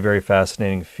very, very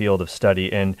fascinating field of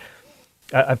study, and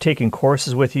I've taken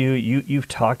courses with you. You've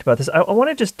talked about this. I want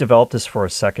to just develop this for a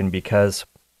second, because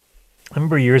I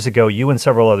remember years ago, you and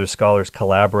several other scholars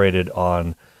collaborated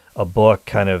on a book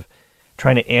kind of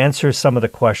trying to answer some of the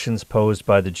questions posed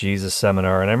by the Jesus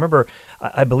Seminar. And I remember,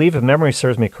 I believe if memory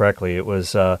serves me correctly, it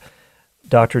was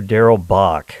Dr. Darrell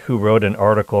Bach who wrote an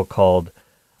article called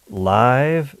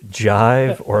Live,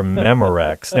 Jive, or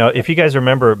Memorex. Now, if you guys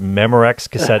remember Memorex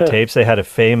cassette tapes, they had a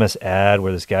famous ad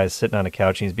where this guy's sitting on a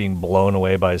couch and he's being blown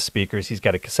away by his speakers. He's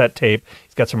got a cassette tape.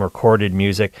 He's got some recorded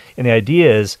music. And the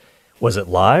idea is, was it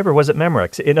live or was it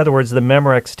Memorex? In other words, the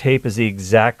Memorex tape is the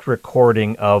exact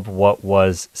recording of what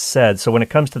was said. So when it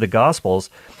comes to the Gospels,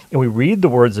 and we read the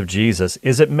words of Jesus,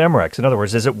 is it Memorex? In other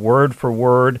words, is it word for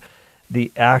word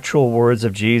the actual words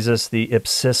of Jesus, the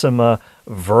ipsissima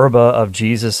verba of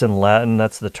Jesus in Latin,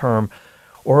 that's the term,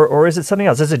 or is it something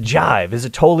else? Is it jive? Is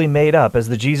it totally made up, as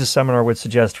the Jesus Seminar would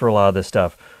suggest for a lot of this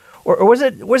stuff? Or was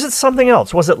it something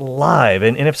else? Was it live?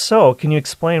 And if so, can you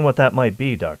explain what that might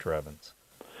be, Dr. Evans?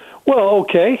 Well,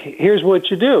 okay, here's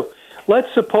what you do.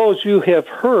 Let's suppose you have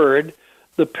heard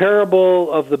the parable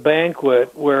of the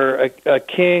banquet where a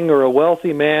king or a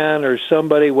wealthy man or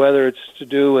somebody, whether it's to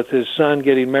do with his son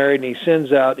getting married, and he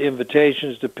sends out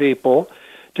invitations to people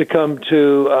to come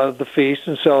to the feast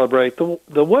and celebrate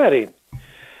the wedding.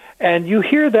 And you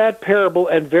hear that parable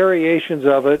and variations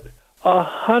of it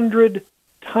 100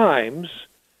 times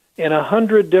in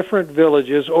 100 different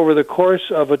villages over the course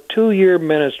of a 2-year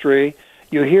ministry.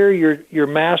 You hear your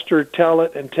master tell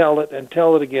it and tell it and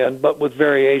tell it again, but with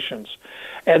variations.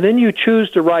 And then you choose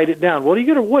to write it down. What are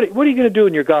you going to do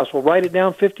in your gospel? Write it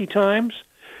down 50 times?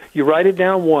 You write it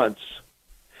down once.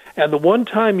 And the one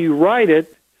time you write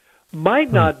it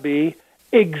might not be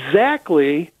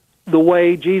exactly the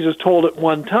way Jesus told it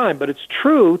one time, but it's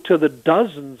true to the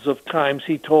dozens of times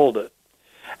he told it.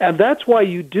 And that's why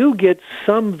you do get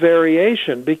some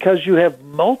variation, because you have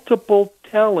multiple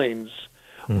tellings,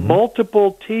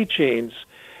 multiple teachings,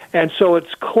 and so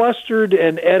it's clustered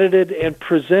and edited and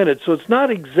presented. So it's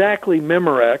not exactly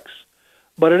Memorex,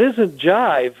 but it isn't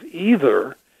jive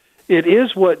either. It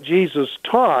is what Jesus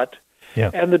taught,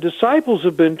 and the disciples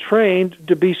have been trained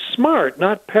to be smart,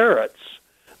 not parrots.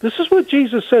 This is what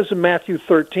Jesus says in Matthew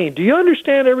 13. Do you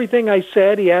understand everything I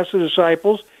said? He asked the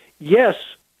disciples. Yes,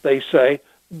 they say.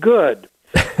 Good.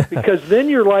 Because then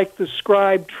you're like the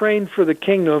scribe trained for the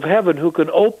kingdom of heaven who can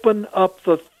open up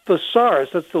the thesaurus,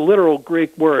 that's the literal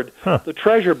Greek word, the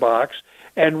treasure box,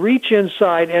 and reach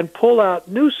inside and pull out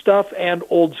new stuff and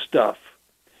old stuff.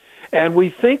 And we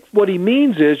think what he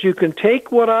means is you can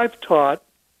take what I've taught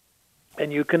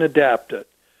and you can adapt it.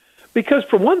 Because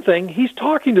for one thing, he's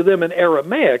talking to them in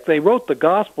Aramaic. They wrote the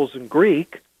Gospels in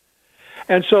Greek.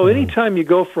 And so anytime you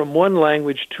go from one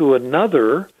language to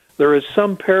another, there is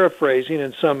some paraphrasing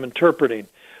and some interpreting.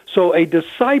 So a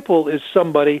disciple is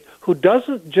somebody who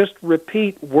doesn't just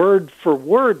repeat word for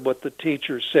word what the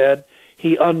teacher said.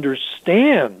 He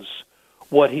understands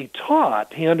what he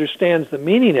taught. He understands the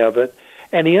meaning of it,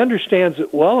 and he understands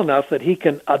it well enough that he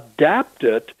can adapt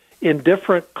it in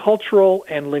different cultural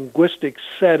and linguistic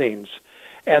settings.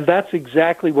 And that's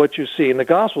exactly what you see in the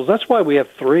Gospels. That's why we have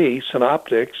 3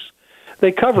 synoptics.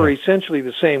 They cover essentially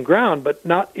the same ground, but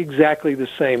not exactly the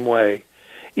same way.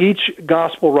 Each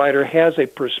gospel writer has a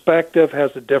perspective,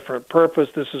 has a different purpose.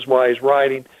 This is why he's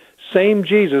writing. Same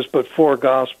Jesus, but 4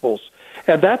 Gospels.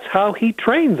 And that's how he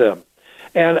trained them.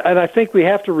 And I think we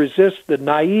have to resist the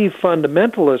naive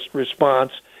fundamentalist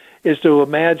response, is to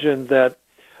imagine that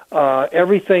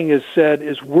everything is said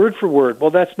is word for word.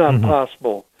 Well, that's not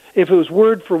possible. If it was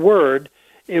word for word,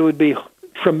 it would be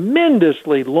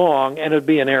tremendously long, and it would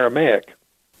be in Aramaic.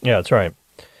 Yeah, that's right.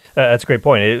 That's a great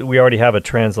point. We already have a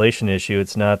translation issue.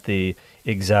 It's not the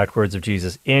exact words of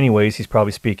Jesus. Anyways, he's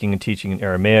probably speaking and teaching in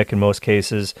Aramaic in most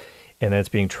cases, and then it's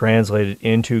being translated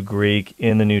into Greek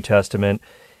in the New Testament.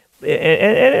 And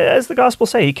as the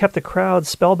Gospels say, he kept the crowd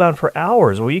spellbound for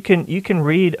hours. Well, you can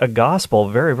read a Gospel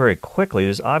very, very quickly.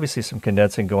 There's obviously some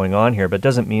condensing going on here, but it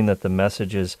doesn't mean that the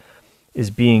message is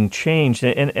being changed.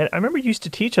 And I remember you used to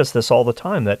teach us this all the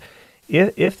time, that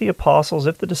if the apostles,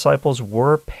 if the disciples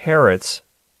were parrots,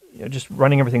 just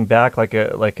running everything back like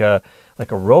a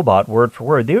robot, word for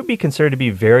word, they would be considered to be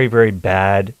very, very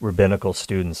bad rabbinical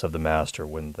students of the master,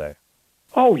 wouldn't they?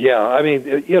 Oh, yeah. I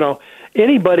mean,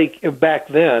 anybody back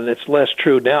then, it's less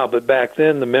true now, but back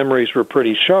then the memories were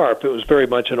pretty sharp. It was very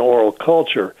much an oral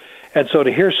culture. And so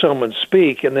to hear someone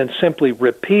speak and then simply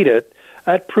repeat it,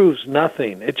 that proves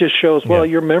nothing. It just shows, well,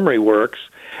 your memory works.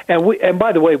 And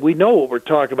by the way, we know what we're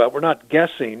talking about. We're not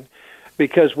guessing,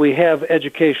 because we have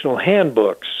educational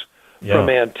handbooks from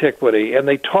antiquity, and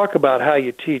they talk about how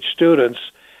you teach students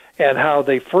and how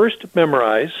they first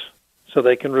memorize so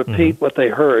they can repeat what they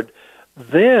heard.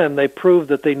 Then they prove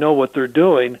that they know what they're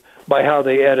doing by how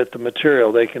they edit the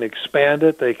material. They can expand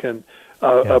it, they can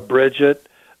abridge it,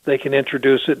 they can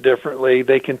introduce it differently,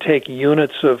 they can take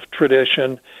units of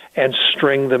tradition and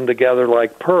string them together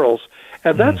like pearls.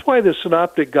 And that's why the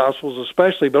Synoptic Gospels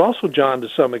especially, but also John to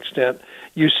some extent,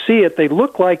 you see it, they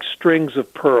look like strings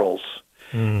of pearls.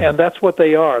 And that's what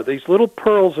they are. These little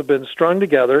pearls have been strung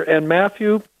together, and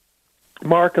Matthew,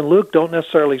 Mark, and Luke don't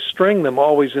necessarily string them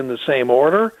always in the same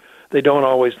order. They don't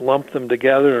always lump them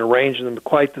together and arrange them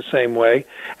quite the same way,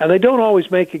 and they don't always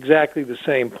make exactly the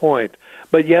same point.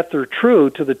 But yet they're true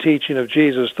to the teaching of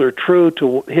Jesus. They're true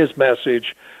to his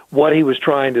message, what he was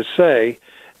trying to say.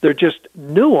 They're just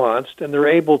nuanced, and they're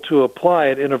able to apply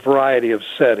it in a variety of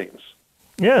settings.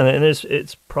 Yeah, and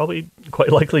it's probably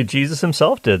quite likely Jesus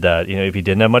himself did that. If he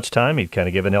didn't have much time, he'd kind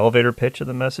of give an elevator pitch of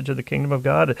the message of the kingdom of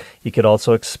God. He could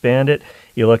also expand it.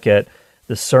 You look at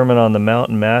the Sermon on the Mount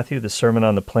in Matthew, the Sermon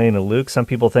on the Plain in Luke. Some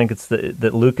people think it's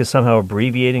that Luke is somehow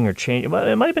abbreviating or changing.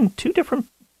 It might have been 2 different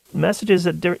messages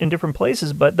in different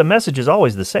places, but the message is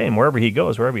always the same wherever he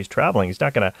goes, wherever he's traveling. He's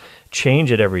not going to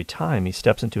change it every time he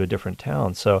steps into a different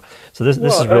town. So this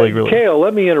is really Cale,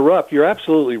 let me interrupt. You're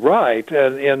absolutely right.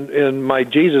 And in my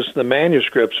Jesus and the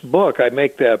Manuscripts book, I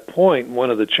make that point in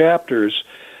one of the chapters,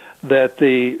 that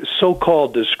the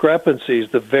so-called discrepancies,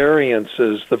 the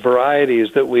variances, the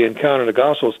varieties that we encounter in the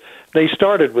Gospels, they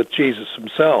started with Jesus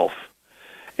himself.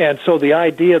 And so the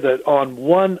idea that on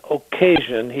one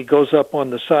occasion he goes up on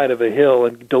the side of a hill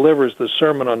and delivers the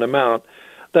Sermon on the Mount,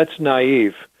 that's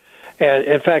naive. And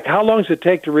in fact, how long does it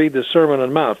take to read the Sermon on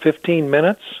the Mount? 15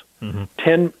 minutes?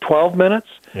 10, 12 minutes?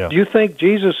 Yeah. Do you think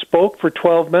Jesus spoke for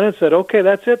 12 minutes, said, okay,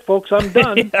 that's it, folks, I'm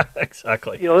done. Yeah,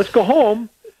 exactly. Let's go home.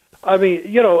 I mean,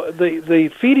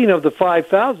 the feeding of the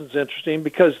 5,000 is interesting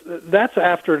because that's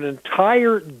after an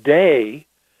entire day,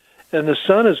 and the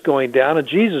sun is going down, and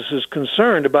Jesus is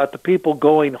concerned about the people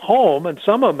going home, and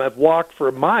some of them have walked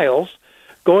for miles,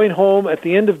 going home at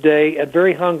the end of the day and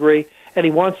very hungry, and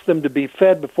he wants them to be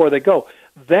fed before they go.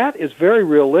 That is very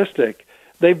realistic.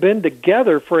 They've been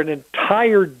together for an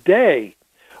entire day.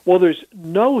 Well, there's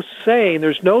no saying,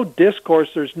 there's no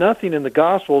discourse, there's nothing in the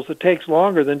Gospels that takes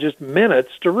longer than just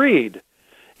minutes to read.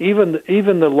 Even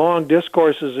the long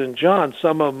discourses in John,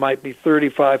 some of them might be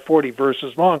 35, 40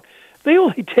 verses long. They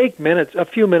only take a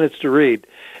few minutes to read.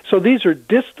 So these are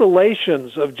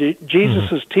distillations of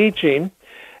Jesus' teaching,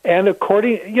 and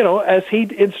according, as he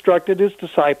instructed his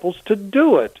disciples to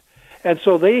do it. And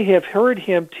so they have heard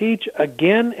him teach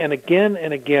again and again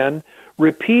and again,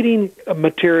 repeating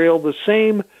material, the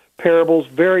same parables,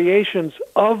 variations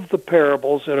of the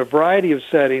parables in a variety of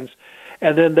settings,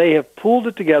 and then they have pulled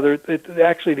it together.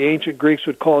 Actually, the ancient Greeks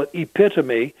would call it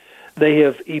epitome. They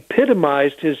have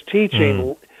epitomized his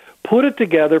teaching, put it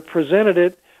together, presented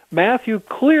it, Matthew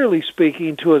clearly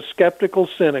speaking to a skeptical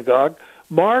synagogue,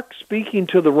 Mark speaking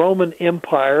to the Roman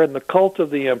Empire and the cult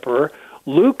of the emperor,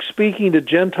 Luke speaking to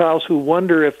Gentiles who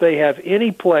wonder if they have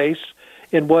any place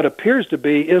in what appears to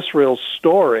be Israel's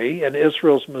story and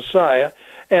Israel's Messiah,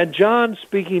 and John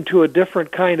speaking to a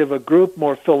different kind of a group,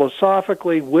 more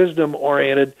philosophically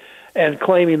wisdom-oriented, and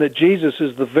claiming that Jesus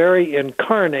is the very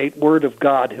incarnate Word of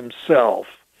God himself.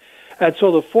 And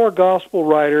so the four gospel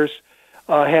writers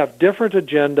have different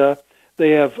agenda,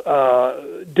 they have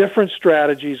different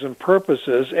strategies and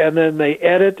purposes, and then they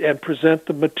edit and present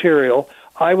the material,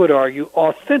 I would argue,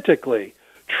 authentically,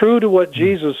 true to what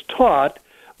Jesus taught,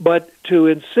 but to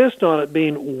insist on it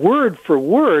being word for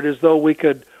word, as though we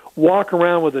could walk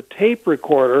around with a tape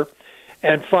recorder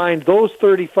and find those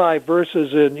 35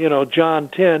 verses in, John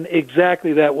 10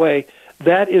 exactly that way,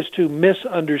 that is to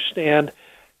misunderstand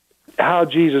how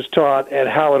Jesus taught and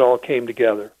how it all came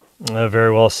together.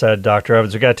 Very well said, Dr.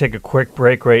 Evans. We've got to take a quick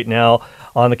break right now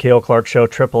on the Cale Clark Show,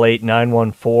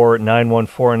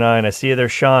 888-914-9149. I see you there,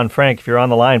 Sean. Frank, if you're on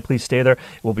the line, please stay there.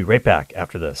 We'll be right back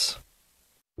after this.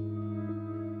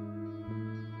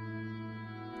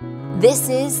 This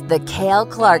is the Cale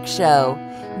Clark Show,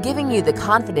 giving you the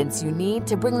confidence you need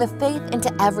to bring the faith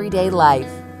into everyday life.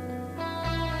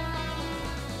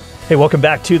 Hey, welcome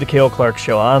back to the Cale Clark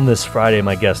Show. On this Friday,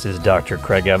 my guest is Dr.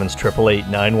 Craig Evans,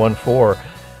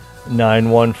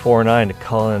 888-914-9149, to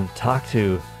call and talk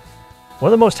to one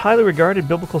of the most highly regarded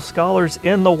biblical scholars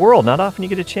in the world. Not often you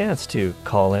get a chance to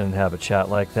call in and have a chat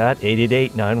like that.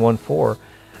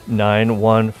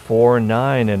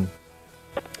 888-914-9149. And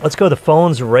let's go to the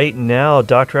phones right now.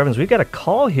 Dr. Evans, we've got a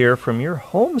call here from your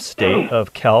home state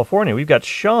of California. We've got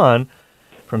Sean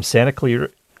from Santa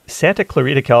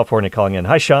Clarita, California calling in.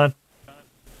 Hi, Sean.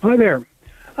 Hi there.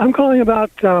 I'm calling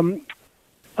about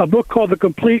a book called The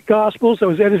Complete Gospels that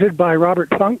was edited by Robert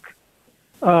Funk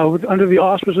under the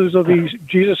auspices of the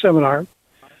Jesus Seminar.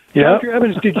 Yeah. Dr.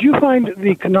 Evans, did you find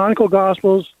the canonical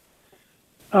Gospels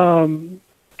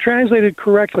translated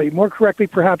correctly, more correctly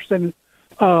perhaps than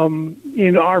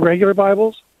in our regular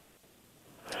Bibles?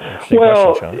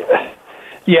 Well,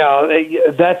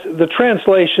 that's the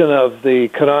translation of the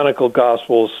canonical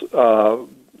Gospels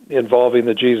involving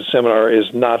the Jesus Seminar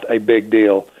is not a big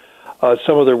deal.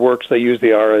 Some of their works, they use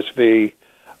the RSV,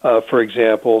 for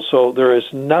example. So there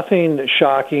is nothing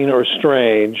shocking or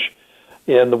strange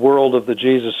in the world of the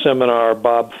Jesus Seminar,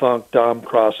 Bob Funk, Dom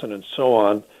Crossan, and so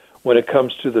on, when it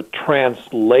comes to the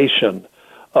translation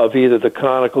of either the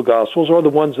canonical Gospels or the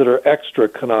ones that are extra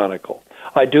canonical.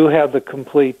 I do have the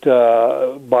complete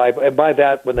Bible, and by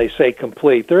that, when they say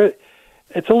complete,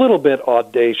 it's a little bit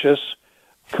audacious.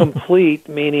 Complete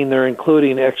meaning they're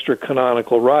including extra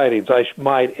canonical writings. I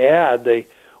might add,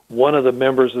 one of the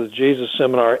members of the Jesus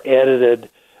Seminar edited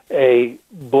a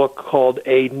book called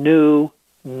A New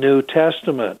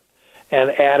Testament, and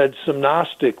added some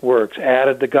Gnostic works,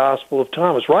 added the Gospel of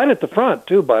Thomas, right at the front,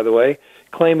 too, by the way,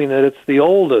 claiming that it's the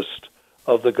oldest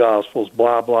of the Gospels,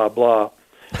 blah, blah, blah.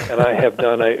 And I have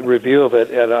done a review of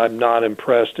it, and I'm not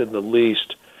impressed in the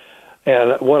least.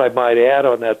 And what I might add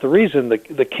on that, the reason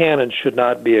the canon should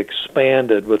not be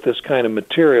expanded with this kind of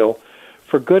material,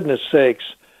 for goodness sakes,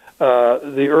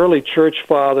 the early church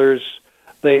fathers,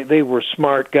 they were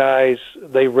smart guys.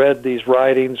 They read these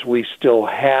writings. We still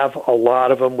have a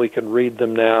lot of them. We can read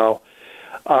them now.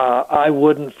 I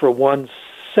wouldn't for 1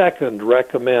 second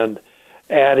recommend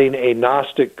adding a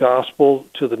Gnostic gospel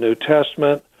to the New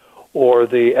Testament or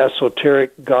the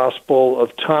esoteric gospel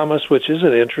of Thomas, which is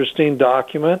an interesting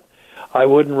document. I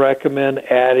wouldn't recommend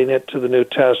adding it to the New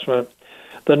Testament.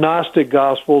 The Gnostic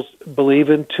Gospels believe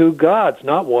in two gods,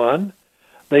 not one.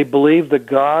 They believe the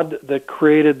God that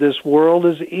created this world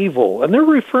is evil. And they're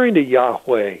referring to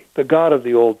Yahweh, the God of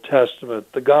the Old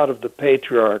Testament, the God of the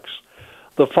patriarchs,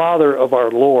 the Father of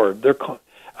our Lord.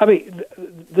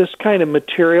 This kind of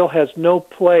material has no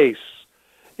place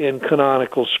in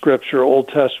canonical Scripture, Old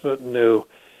Testament and New.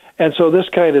 And so this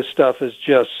kind of stuff is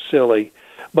just silly.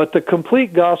 But the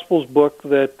Complete Gospels book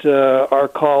that our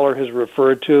caller has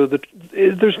referred to,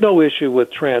 there's no issue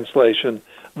with translation.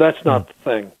 That's not the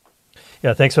thing.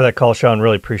 Yeah, thanks for that call, Sean.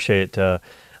 Really appreciate that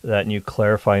and you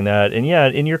clarifying that. And yeah,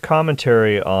 in your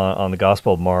commentary on the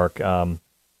Gospel of Mark,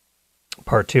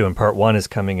 Part 2 and Part 1 is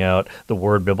coming out. The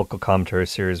Word Biblical Commentary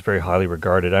series, very highly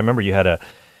regarded. I remember you had a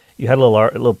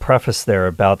little preface there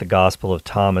about the Gospel of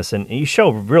Thomas, and you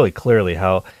show really clearly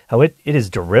how it is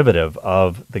derivative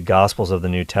of the Gospels of the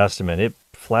New Testament. It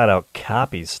flat out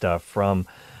copies stuff from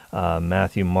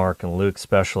Matthew, Mark, and Luke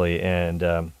especially,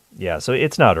 and so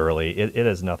it's not early. It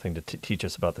has nothing to teach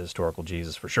us about the historical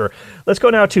Jesus for sure. Let's go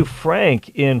now to Frank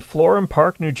in Florham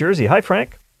Park, New Jersey. Hi,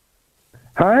 Frank.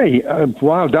 Hi.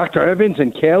 Wow, Dr. Evans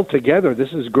and Cale together.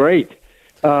 This is great.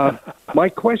 My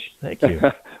question. Thank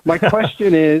you. My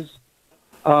question is,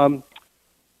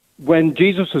 when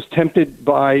Jesus was tempted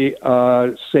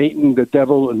by Satan, the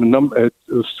devil, in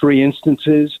those 3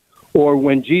 instances, or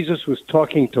when Jesus was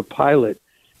talking to Pilate,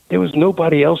 there was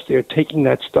nobody else there taking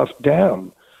that stuff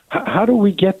down. How do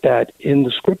we get that in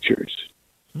the Scriptures?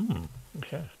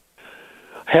 Okay.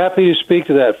 Happy to speak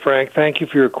to that, Frank. Thank you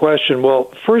for your question.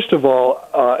 Well, first of all,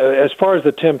 as far as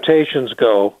the temptations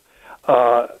go,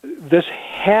 this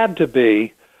had to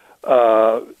be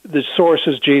the source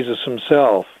is Jesus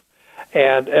himself.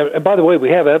 And by the way,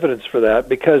 we have evidence for that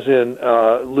because in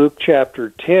Luke chapter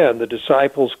 10, the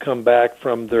disciples come back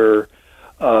from their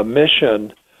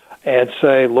mission and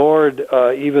say, Lord,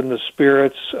 even the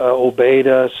spirits obeyed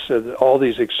us, and all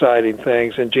these exciting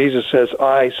things. And Jesus says,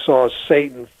 I saw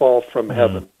Satan fall from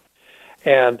heaven.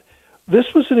 And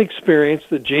this was an experience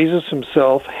that Jesus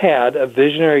himself had, a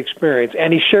visionary experience,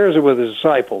 and he shares it with his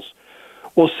disciples.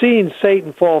 Well, seeing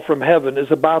Satan fall from heaven is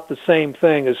about the same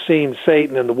thing as seeing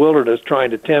Satan in the wilderness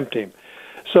trying to tempt him.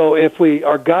 So if we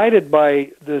are guided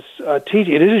by this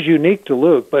teaching, it is unique to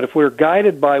Luke, but if we're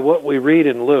guided by what we read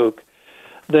in Luke,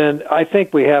 then I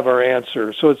think we have our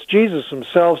answer. So it's Jesus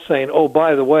himself saying, oh,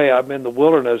 by the way, I'm in the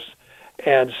wilderness,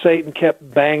 and Satan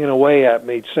kept banging away at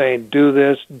me, saying, do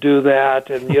this, do that,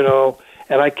 and,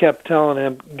 and I kept telling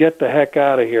him, get the heck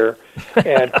out of here,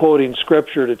 and quoting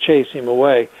Scripture to chase him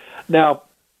away. Now,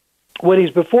 when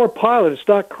he's before Pilate, it's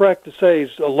not correct to say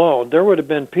he's alone. There would have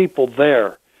been people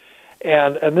there.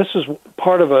 And this is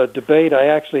part of a debate I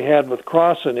actually had with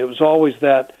Crossan. It was always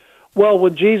that, well,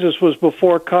 when Jesus was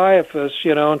before Caiaphas,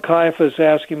 and Caiaphas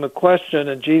asked him a question,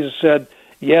 and Jesus said,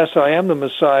 yes, I am the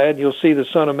Messiah, and you'll see the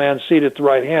Son of Man seated at the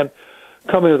right hand,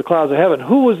 coming with the clouds of heaven.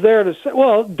 Who was there to say?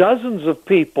 Well, dozens of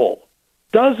people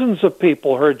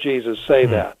heard Jesus say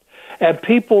that. And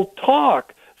people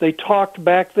talk. They talked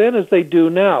back then as they do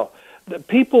now. The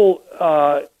people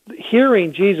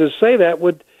hearing Jesus say that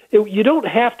you don't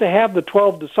have to have the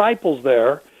 12 disciples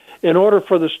there in order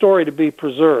for the story to be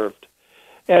preserved.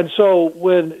 And so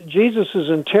when Jesus is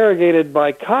interrogated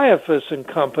by Caiaphas and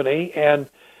company and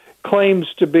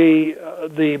claims to be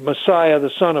the Messiah, the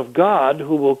Son of God,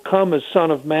 who will come as Son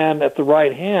of Man at the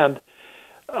right hand,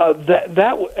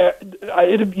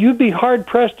 you'd be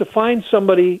hard-pressed to find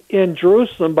somebody in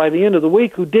Jerusalem by the end of the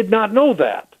week who did not know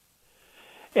that.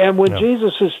 And when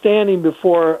Jesus is standing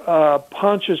before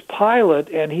Pontius Pilate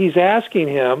and he's asking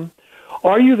him,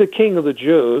 are you the king of the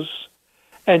Jews?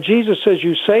 And Jesus says,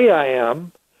 you say I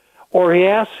am. Or he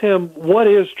asks him, what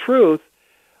is truth?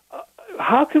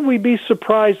 How can we be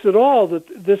surprised at all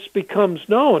that this becomes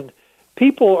known?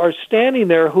 People are standing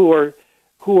there who are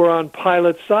on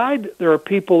Pilate's side. There are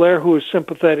people there who are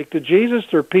sympathetic to Jesus.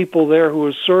 There are people there who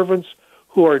are servants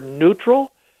who are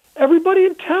neutral. everybody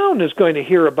in town is going to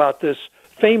hear about this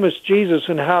famous Jesus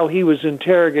and how he was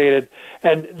interrogated.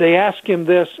 And they asked him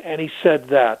this, and he said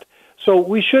that. So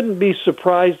we shouldn't be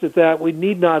surprised at that. We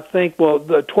need not think, well,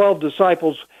 the 12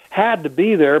 disciples had to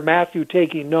be there, Matthew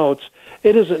taking notes.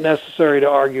 It isn't necessary to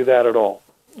argue that at all.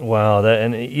 Wow,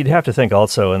 and you'd have to think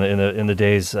also in the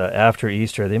days after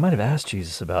Easter, they might have asked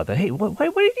Jesus about that. Hey, what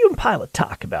did you and Pilate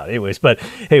talk about? Anyways, but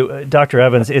hey, Dr.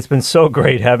 Evans, it's been so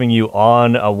great having you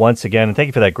on once again, and thank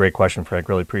you for that great question, Frank.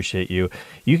 Really appreciate you.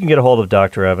 You can get a hold of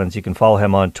Dr. Evans. You can follow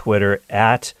him on Twitter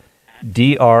at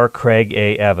Dr. Craig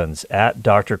A. Evans, at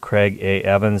Dr. Craig A.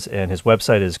 Evans, and his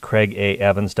website is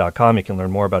craigaevans.com. You can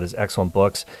learn more about his excellent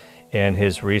books and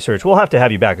his research. We'll have to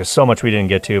have you back. There's so much we didn't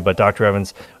get to, but Dr.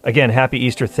 Evans, again, happy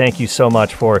Easter. Thank you so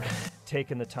much for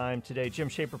taking the time today. Jim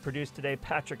Shaper produced today.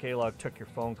 Patrick Alog took your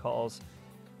phone calls.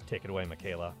 Take it away,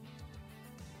 Michaela.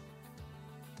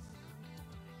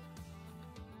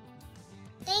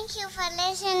 Thank you for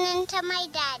listening to my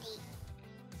daddy.